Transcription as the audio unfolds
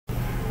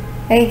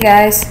Hey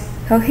guys,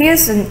 so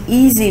here's an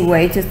easy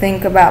way to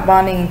think about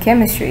bonding in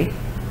chemistry.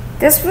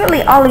 There's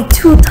really only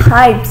two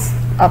types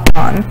of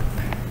bond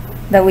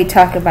that we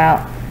talk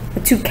about,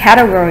 the two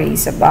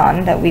categories of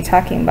bond that we're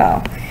talking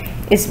about.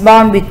 It's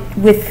bond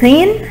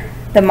within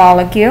the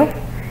molecule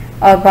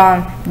or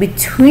bond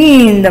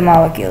between the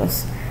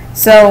molecules.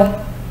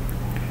 So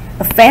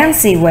a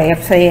fancy way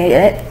of saying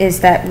it is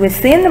that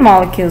within the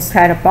molecules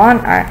type of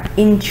bond are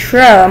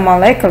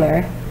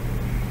intramolecular,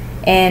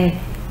 and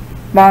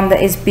bond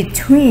that is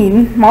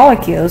between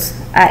molecules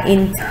are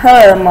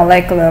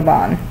intermolecular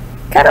bond,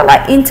 kind of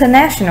like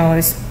international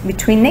is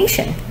between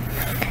nation.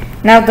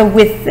 Now the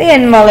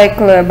within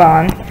molecular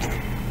bond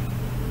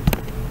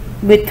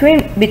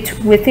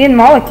within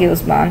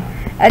molecules bond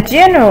are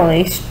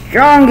generally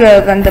stronger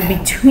than the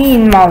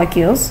between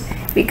molecules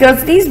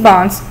because these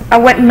bonds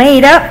are what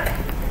made up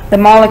the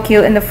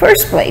molecule in the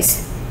first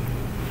place.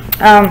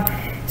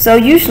 So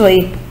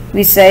usually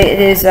we say it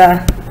is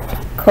a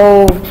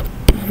covalent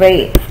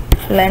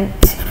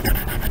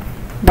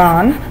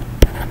bond,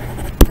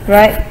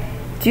 right?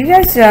 Do you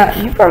guys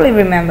you probably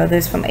remember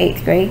this from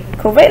 8th grade,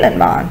 covalent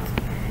bond.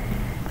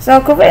 So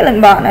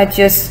covalent bond are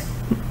just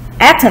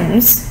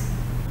atoms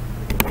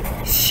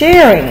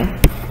sharing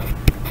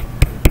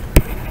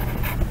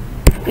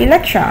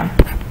electron.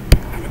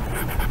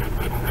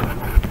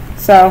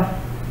 So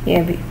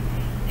yeah,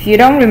 if you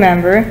don't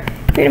remember,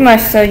 pretty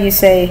much, so you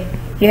say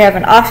you have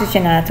an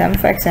oxygen atom,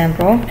 for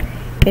example,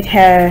 it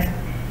has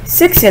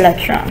 6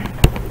 electron,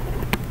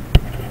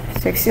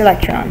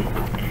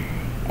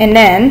 and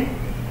then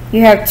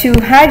you have 2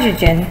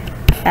 hydrogen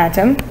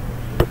atom,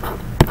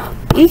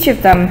 each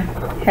of them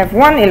have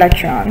 1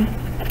 electron.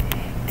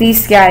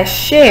 These guys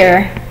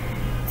share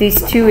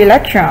these 2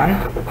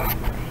 electron,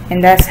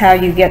 and that's how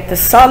you get the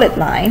solid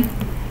line,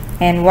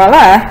 and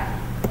voila,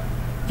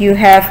 you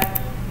have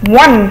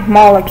 1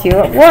 molecule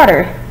of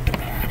water,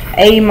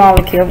 a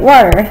molecule of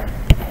water,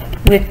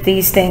 with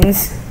these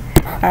things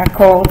are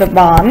called the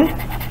bond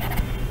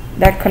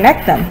that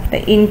connect them,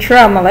 the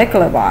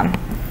intramolecular bond.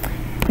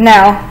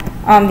 Now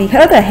on the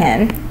other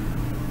hand,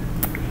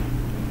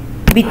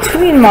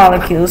 between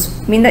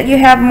molecules mean that you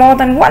have more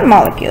than 1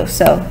 molecule.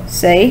 So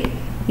say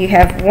you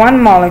have 1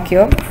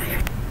 molecule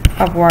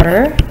of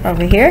water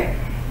over here,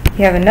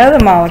 you have another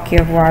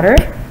molecule of water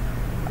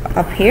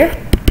up here,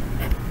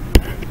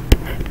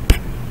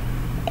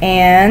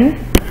 and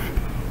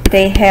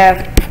they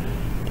have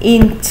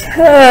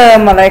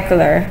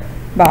intermolecular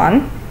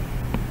bond,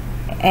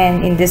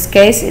 and in this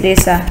case it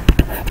is a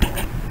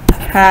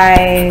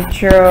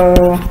hydrogen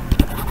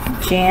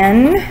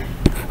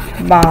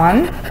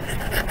bond,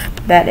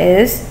 that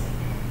is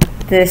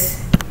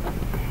this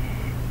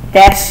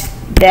dash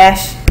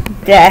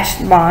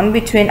bond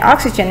between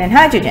oxygen and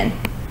hydrogen.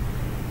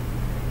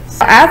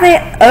 So are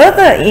there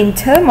other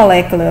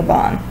intermolecular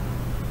bond?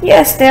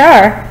 Yes, there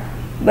are,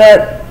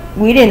 but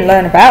we didn't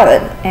learn about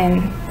it,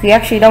 and we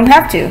actually don't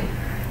have to.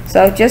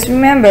 So just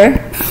remember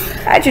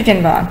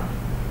hydrogen bond.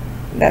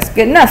 That's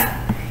good enough.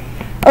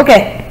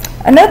 Okay,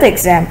 another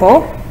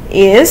example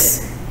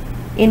is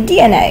in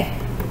DNA.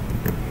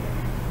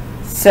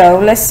 So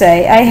let's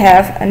say I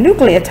have a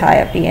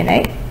nucleotide of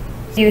DNA.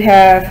 You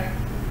have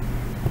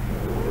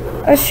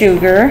a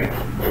sugar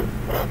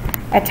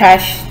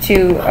attached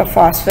to a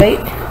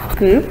phosphate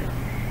group,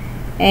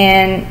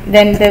 and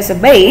then there's a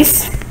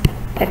base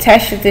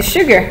attached to the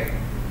sugar.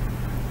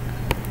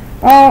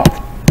 Well,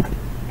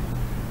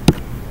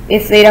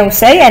 if they don't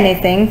say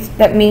anything,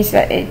 that means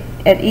that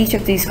at each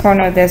of these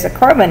corners there's a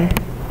carbon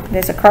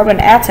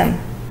atom.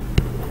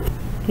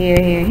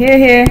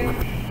 Here,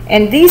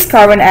 and these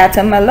carbon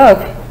atoms are,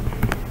 look,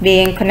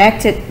 being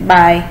connected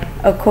by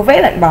a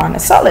covalent bond, a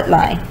solid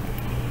line.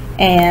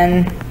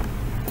 And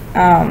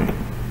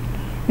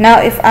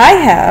now if I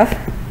have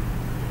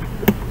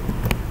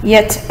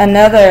yet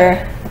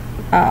another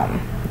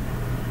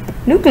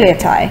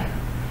nucleotide,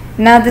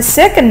 now the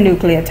second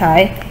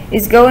nucleotide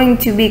is going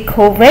to be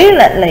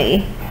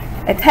covalently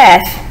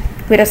attached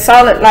with a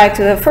solid line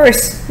to the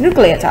first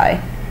nucleotide.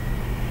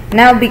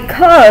 Now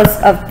because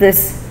of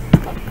this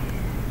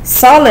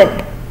solid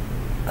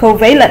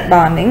covalent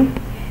bonding,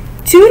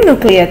 2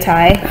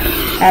 nucleotides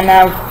are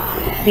now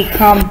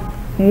become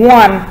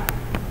 1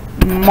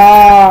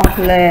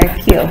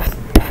 molecule.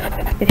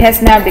 It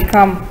has now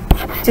become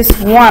just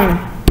one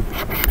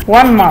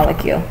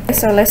molecule.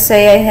 So let's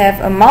say I have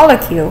a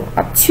molecule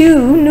of 2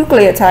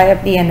 nucleotides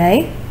of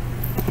DNA,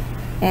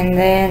 and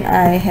then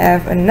I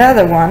have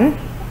another one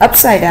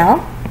upside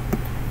down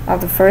of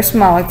the first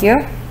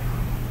molecule,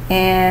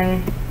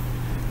 and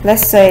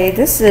let's say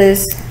this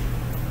is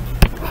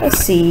a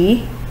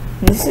C,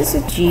 this is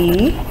a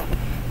G,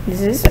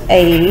 this is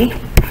A,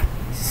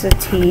 this is a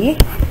T,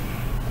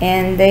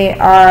 and they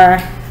are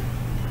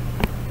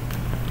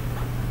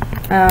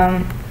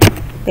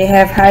they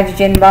have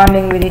hydrogen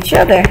bonding with each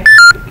other,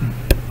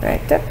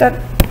 right? Dot dot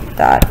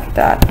dot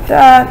dot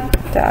dot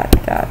dot dot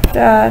dot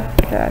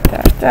dot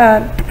dot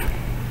dot,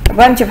 a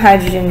bunch of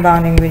hydrogen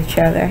bonding with each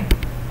other.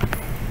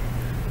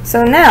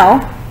 So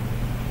now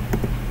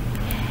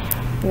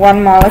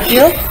 1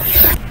 molecule,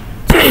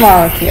 two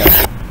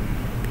molecules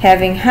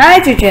having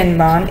hydrogen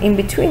bond in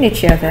between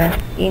each other,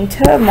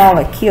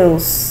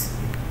 intermolecules.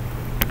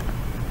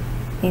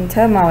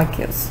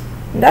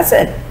 That's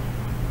it.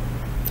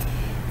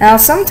 Now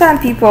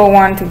sometimes people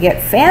want to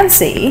get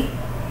fancy,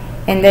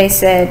 and they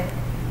said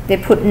they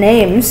put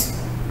names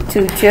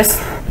to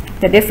just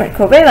the different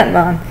covalent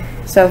bond.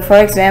 So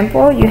for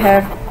example, you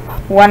have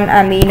one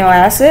amino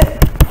acid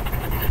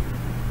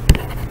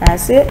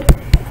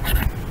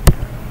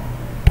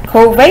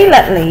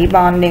covalently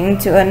bonding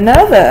to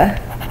another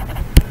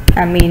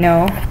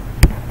amino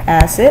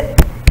acid,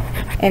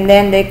 and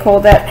then they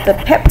call that the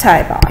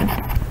peptide bond.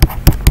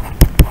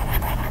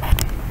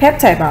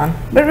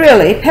 But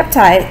really,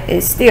 peptide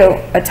is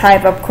still a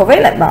type of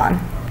covalent bond.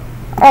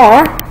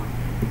 Or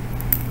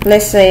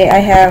let's say I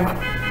have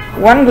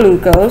one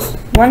glucose,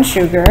 one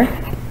sugar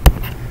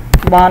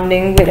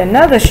bonding with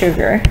another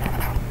sugar,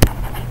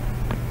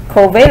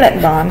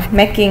 covalent bond,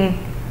 making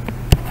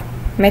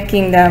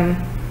them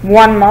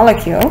one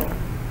molecule.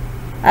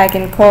 I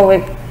can call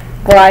it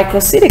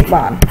glycosidic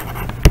bond.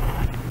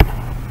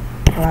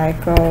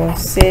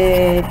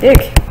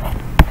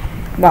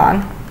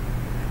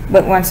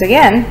 But once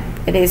again,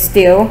 it is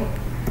still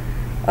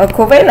a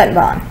covalent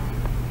bond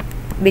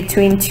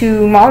between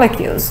two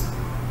molecules,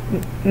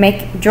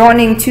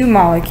 joining two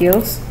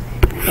molecules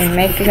and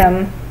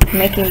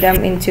making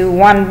them into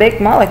one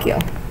big molecule.